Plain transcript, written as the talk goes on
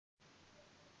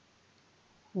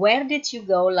Where did you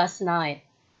go last night?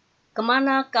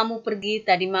 Kemana kamu pergi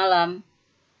tadi malam?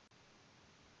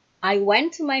 I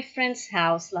went to my friend's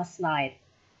house last night.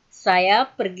 Saya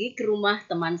pergi ke rumah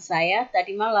teman saya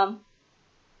tadi malam.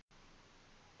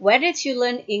 Where did you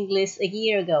learn English a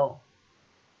year ago?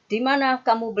 Di mana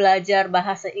kamu belajar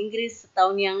bahasa Inggris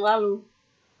setahun yang lalu?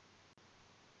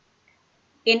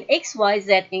 In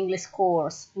XYZ English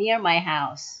course near my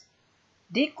house.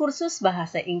 Di kursus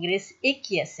bahasa Inggris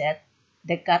XYZ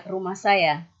dekat rumah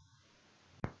saya.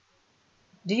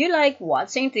 Do you like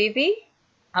watching TV?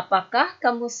 Apakah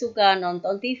kamu suka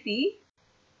nonton TV?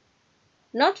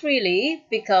 Not really,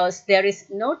 because there is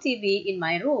no TV in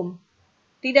my room.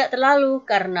 Tidak terlalu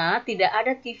karena tidak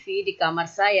ada TV di kamar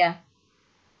saya.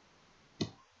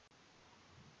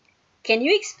 Can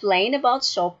you explain about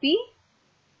Shopee?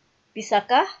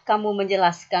 Bisakah kamu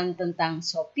menjelaskan tentang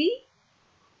Shopee?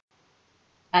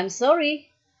 I'm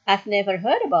sorry, I've never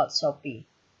heard about Shopee.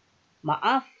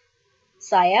 Maaf,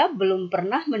 saya belum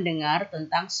pernah mendengar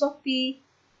tentang Shopee.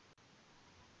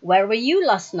 Where were you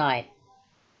last night?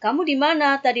 Kamu di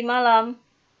mana tadi malam?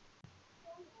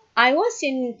 I was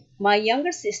in my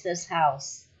younger sister's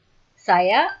house.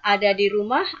 Saya ada di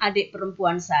rumah adik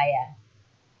perempuan saya.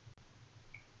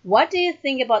 What do you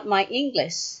think about my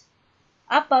English?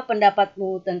 Apa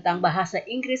pendapatmu tentang bahasa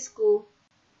Inggrisku?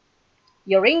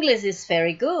 Your English is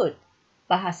very good.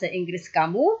 Bahasa Inggris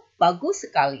kamu bagus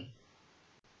sekali.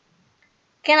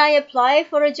 Can I apply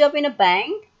for a job in a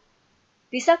bank?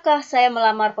 Bisakah saya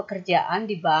melamar pekerjaan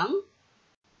di bank?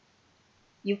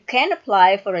 You can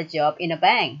apply for a job in a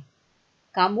bank.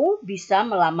 Kamu bisa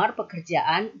melamar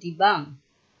pekerjaan di bank.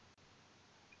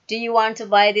 Do you want to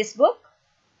buy this book?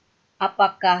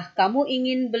 Apakah kamu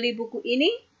ingin beli buku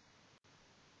ini?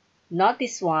 Not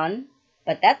this one,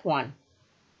 but that one.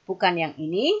 Bukan yang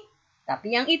ini,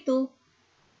 tapi yang itu.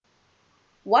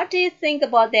 What do you think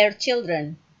about their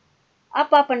children?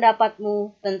 Apa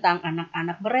pendapatmu tentang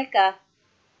anak-anak mereka?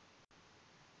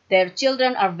 Their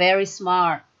children are very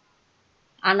smart.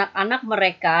 Anak-anak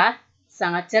mereka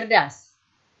sangat cerdas.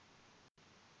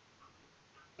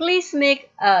 Please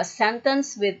make a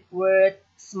sentence with word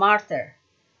smarter.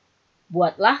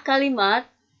 Buatlah kalimat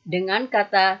dengan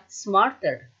kata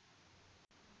smarter.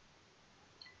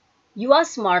 You are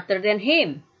smarter than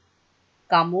him.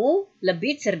 Kamu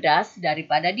lebih cerdas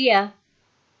daripada dia.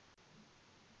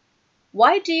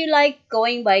 Why do you like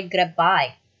going by Grab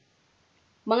bike?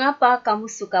 Mengapa kamu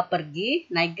suka pergi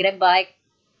naik Grab bike?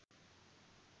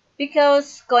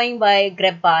 Because going by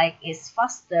Grab bike is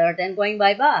faster than going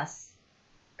by bus.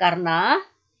 Karena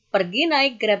pergi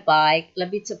naik Grab bike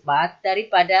lebih cepat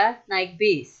daripada naik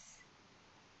bis.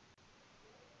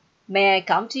 May I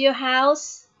come to your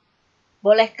house?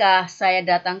 Bolehkah saya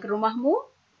datang ke rumahmu?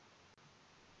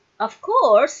 Of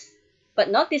course,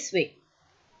 but not this week.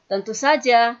 Tentu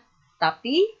saja,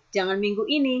 tapi jangan minggu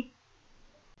ini.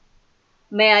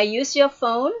 May I use your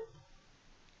phone?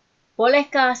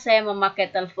 Bolehkah saya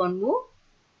memakai teleponmu?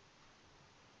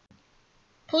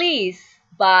 Please,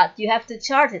 but you have to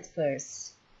charge it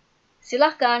first.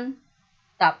 Silahkan,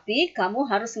 tapi kamu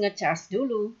harus nge-charge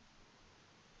dulu.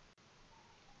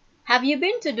 Have you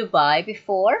been to Dubai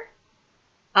before?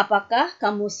 Apakah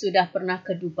kamu sudah pernah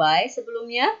ke Dubai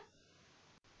sebelumnya?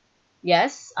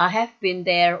 Yes, I have been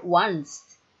there once.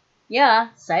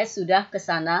 Ya, saya sudah ke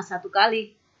sana satu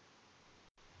kali.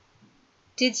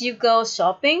 Did you go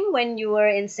shopping when you were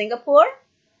in Singapore?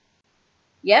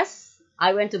 Yes,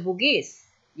 I went to Bugis.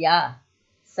 Ya,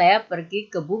 saya pergi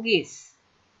ke Bugis.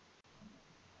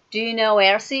 Do you know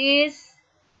where she is?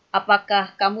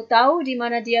 Apakah kamu tahu di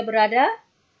mana dia berada?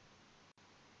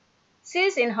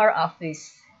 She's in her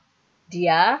office.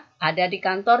 Dia ada di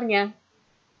kantornya.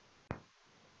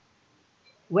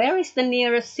 Where is the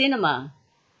nearest cinema?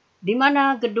 Di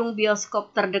mana gedung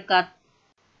bioskop terdekat?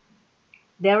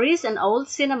 There is an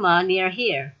old cinema near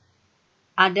here.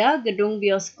 Ada gedung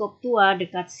bioskop tua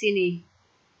dekat sini.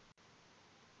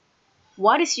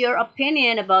 What is your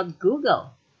opinion about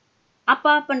Google?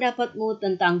 Apa pendapatmu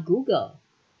tentang Google?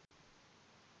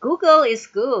 Google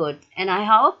is good, and I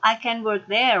hope I can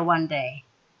work there one day.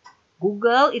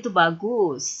 Google itu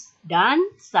bagus, dan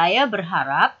saya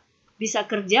berharap bisa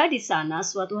kerja di sana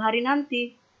suatu hari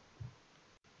nanti.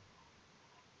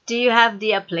 Do you have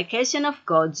the application of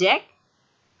Gojek?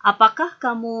 Apakah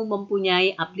kamu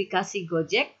mempunyai aplikasi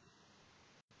Gojek?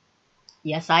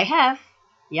 Yes, I have.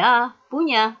 Ya,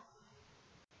 punya.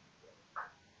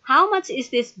 How much is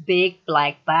this big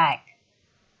black bag?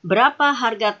 Berapa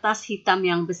harga tas hitam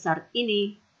yang besar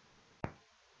ini?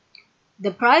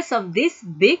 The price of this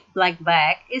big black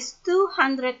bag is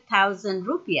 200,000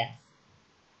 rupiah.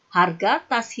 Harga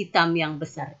tas hitam yang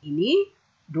besar ini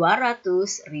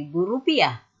 200.000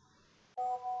 rupiah.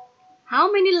 How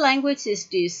many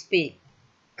languages do you speak?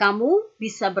 Kamu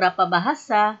bisa berapa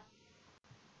bahasa?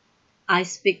 I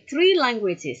speak 3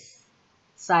 languages.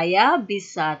 Saya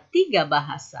bisa 3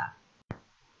 bahasa.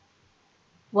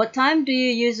 What time do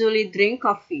you usually drink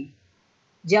coffee?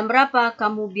 Jam berapa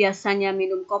kamu biasanya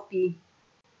minum kopi?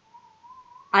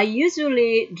 I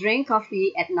usually drink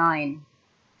coffee at 9.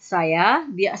 Saya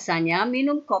biasanya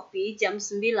minum kopi jam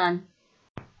 9.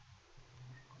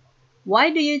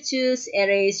 Why do you choose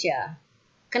AirAsia?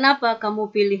 Kenapa kamu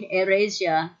pilih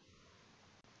AirAsia?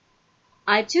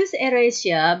 I choose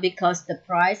AirAsia because the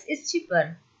price is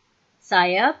cheaper.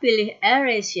 Saya pilih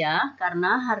AirAsia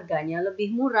karena harganya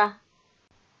lebih murah.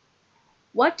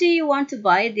 What do you want to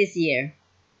buy this year?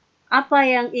 Apa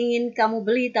yang ingin kamu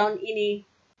beli tahun ini?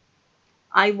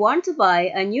 I want to buy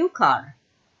a new car.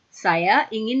 Saya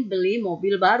ingin beli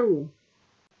mobil baru.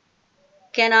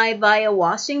 Can I buy a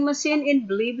washing machine in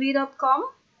blibli.com?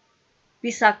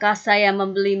 Bisakah saya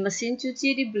membeli mesin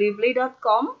cuci di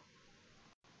blibli.com?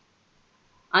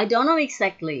 I don't know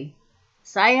exactly.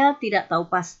 Saya tidak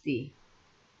tahu pasti.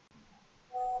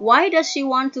 Why does she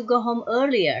want to go home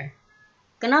earlier?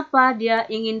 Kenapa dia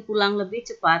ingin pulang lebih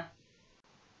cepat?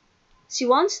 She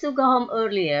wants to go home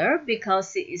earlier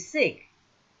because she is sick.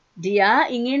 Dia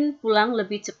ingin pulang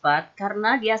lebih cepat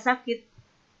karena dia sakit.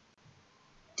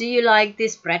 Do you like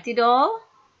this pretty doll?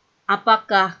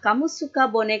 Apakah kamu suka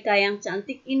boneka yang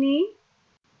cantik ini?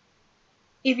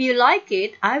 If you like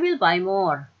it, I will buy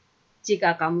more.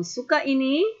 Jika kamu suka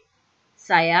ini,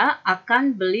 saya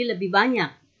akan beli lebih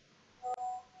banyak.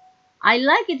 I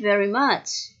like it very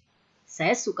much.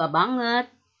 Saya suka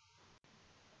banget.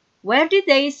 Where did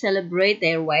they celebrate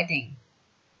their wedding?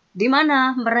 Di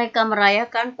mana mereka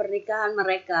merayakan pernikahan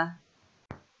mereka?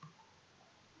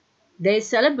 They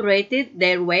celebrated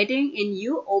their wedding in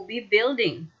UOB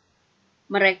building.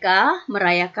 Mereka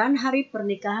merayakan hari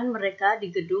pernikahan mereka di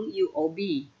gedung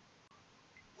UOB.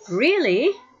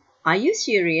 Really? Are you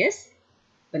serious?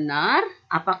 Benar?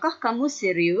 Apakah kamu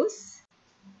serius?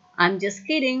 I'm just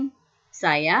kidding.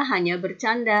 Saya hanya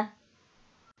bercanda.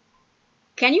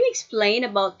 Can you explain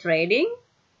about trading?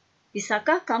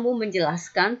 Bisakah kamu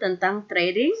menjelaskan tentang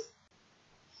trading?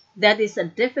 That is a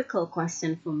difficult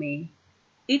question for me.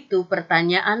 Itu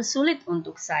pertanyaan sulit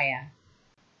untuk saya.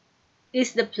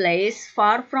 Is the place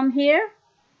far from here?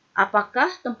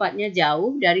 Apakah tempatnya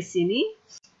jauh dari sini?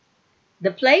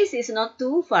 The place is not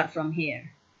too far from here.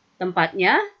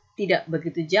 Tempatnya tidak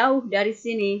begitu jauh dari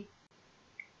sini.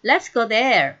 Let's go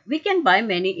there. We can buy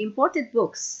many imported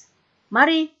books.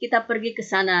 Mari kita pergi ke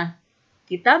sana.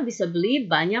 Kita bisa beli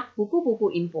banyak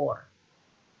buku-buku impor.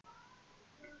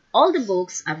 All the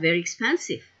books are very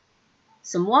expensive.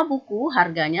 Semua buku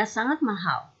harganya sangat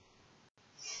mahal.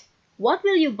 What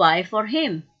will you buy for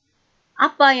him?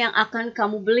 Apa yang akan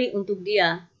kamu beli untuk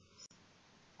dia?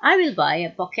 I will buy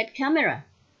a pocket camera.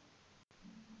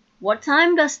 What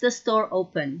time does the store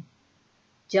open?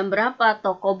 Jam berapa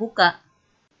toko buka?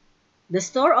 The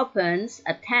store opens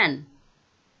at 10.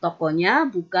 Tokonya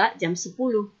buka jam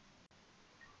 10.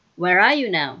 Where are you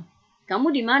now?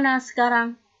 Kamu di mana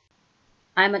sekarang?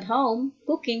 I'm at home,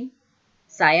 cooking.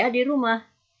 Saya di rumah,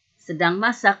 sedang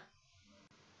masak.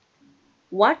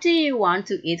 What do you want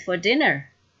to eat for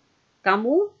dinner?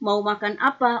 Kamu mau makan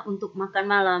apa untuk makan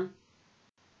malam?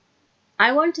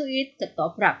 I want to eat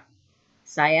ketoprak.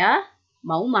 Saya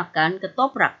mau makan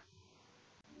ketoprak.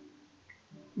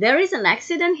 There is an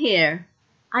accident here.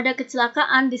 Ada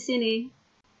kecelakaan di sini.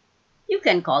 You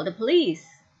can call the police.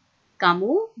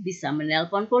 Kamu bisa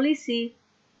menelpon polisi.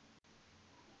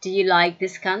 Do you like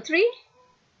this country?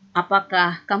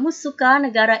 Apakah kamu suka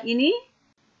negara ini?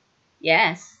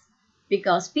 Yes,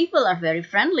 because people are very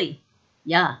friendly.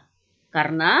 Ya,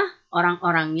 karena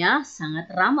orang-orangnya sangat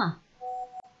ramah.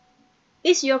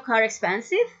 Is your car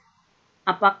expensive?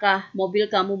 Apakah mobil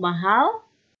kamu mahal?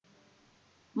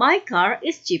 My car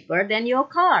is cheaper than your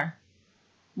car.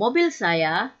 Mobil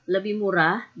saya lebih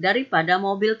murah daripada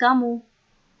mobil kamu.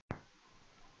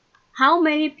 How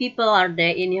many people are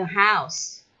there in your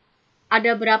house?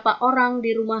 Ada berapa orang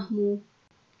di rumahmu?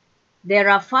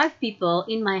 There are 5 people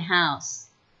in my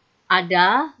house.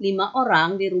 Ada 5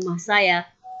 orang di rumah saya.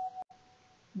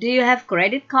 Do you have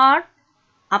credit card?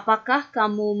 Apakah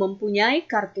kamu mempunyai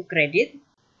kartu kredit?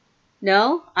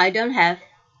 No, I don't have.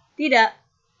 Tidak,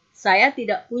 saya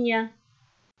tidak punya.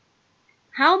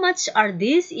 How much are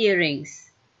these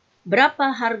earrings?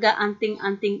 Berapa harga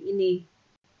anting-anting ini?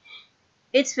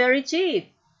 It's very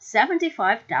cheap.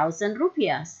 75,000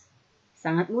 rupiah.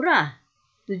 Sangat murah,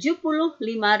 75.000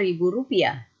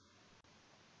 rupiah.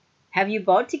 Have you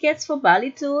bought tickets for Bali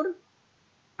tour?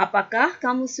 Apakah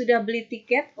kamu sudah beli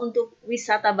tiket untuk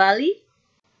wisata Bali?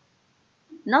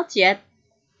 Not yet.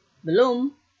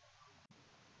 Belum.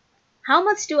 How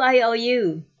much do I owe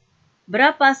you?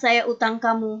 Berapa saya utang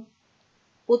kamu?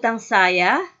 Utang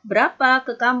saya berapa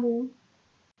ke kamu?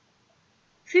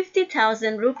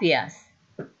 50,000 rupiah.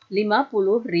 50.000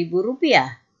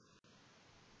 rupiah.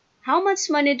 How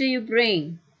much money do you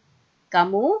bring?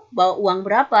 Kamu bawa uang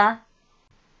berapa?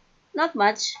 Not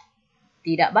much.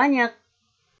 Tidak banyak.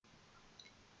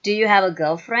 Do you have a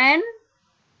girlfriend?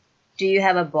 Do you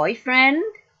have a boyfriend?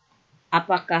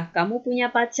 Apakah kamu punya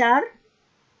pacar?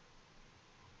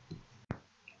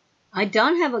 I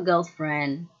don't have a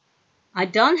girlfriend. I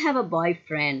don't have a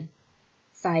boyfriend.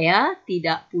 Saya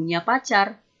tidak punya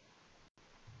pacar.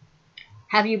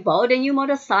 Have you bought a new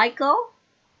motorcycle?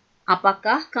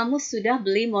 Apakah kamu sudah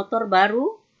beli motor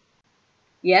baru?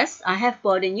 Yes, I have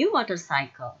bought a new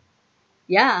motorcycle.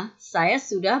 Ya, saya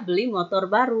sudah beli motor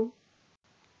baru.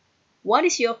 What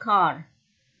is your car?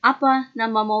 Apa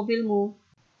nama mobilmu?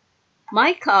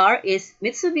 My car is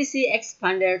Mitsubishi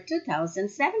Expander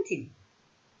 2017.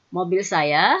 Mobil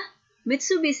saya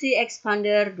Mitsubishi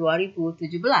Expander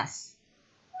 2017.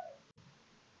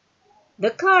 The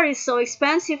car is so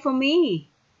expensive for me.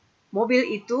 Mobil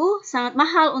itu sangat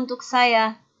mahal untuk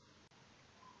saya.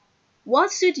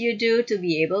 What should you do to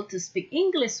be able to speak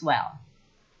English well?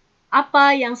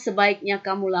 Apa yang sebaiknya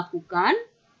kamu lakukan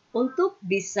untuk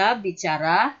bisa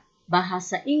bicara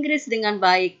bahasa Inggris dengan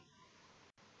baik?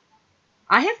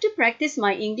 I have to practice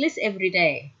my English every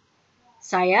day.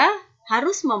 Saya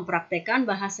harus mempraktekkan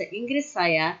bahasa Inggris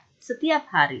saya setiap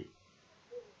hari.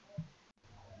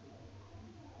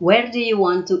 Where do you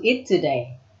want to eat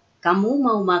today? Kamu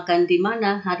mau makan di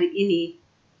mana hari ini?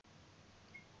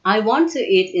 I want to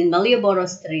eat in Malioboro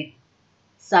Street.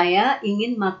 Saya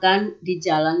ingin makan di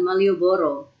Jalan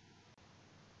Malioboro.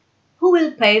 Who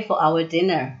will pay for our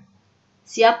dinner?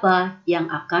 Siapa yang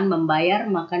akan membayar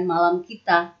makan malam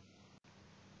kita?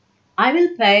 I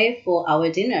will pay for our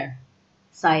dinner.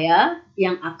 Saya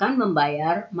yang akan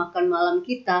membayar makan malam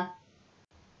kita.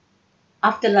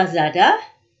 After Lazada,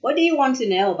 what do you want to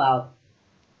know about?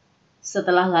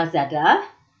 Setelah Lazada,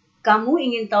 kamu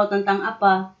ingin tahu tentang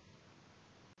apa?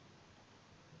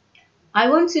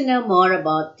 I want to know more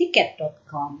about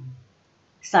ticket.com.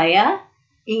 Saya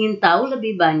ingin tahu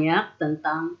lebih banyak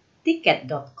tentang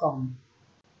ticket.com.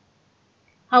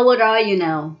 How old are you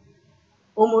now?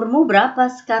 Umurmu berapa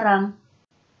sekarang?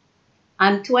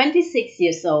 I'm 26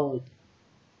 years old.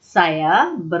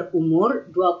 Saya berumur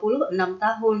 26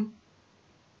 tahun.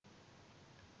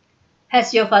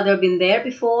 Has your father been there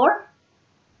before?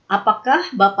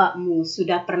 Apakah bapakmu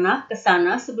sudah pernah ke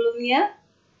sana sebelumnya?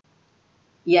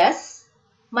 Yes,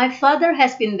 my father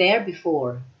has been there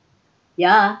before.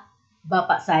 Ya,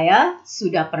 bapak saya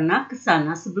sudah pernah ke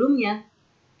sana sebelumnya.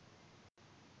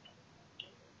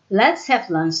 Let's have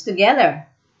lunch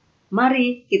together.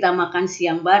 Mari kita makan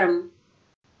siang bareng.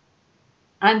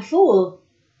 I'm full.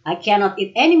 I cannot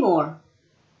eat anymore.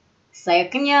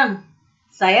 Saya kenyang.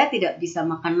 Saya tidak bisa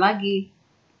makan lagi.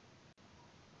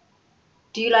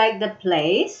 Do you like the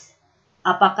place?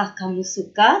 Apakah kamu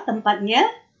suka tempatnya?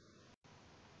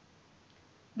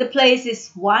 The place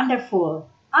is wonderful.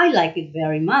 I like it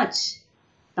very much.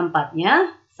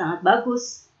 Tempatnya sangat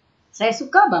bagus. Saya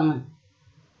suka banget.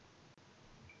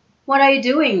 What are you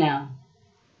doing now?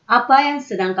 Apa yang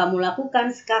sedang kamu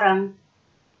lakukan sekarang?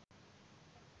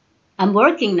 I'm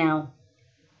working now.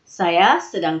 Saya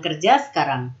sedang kerja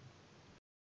sekarang.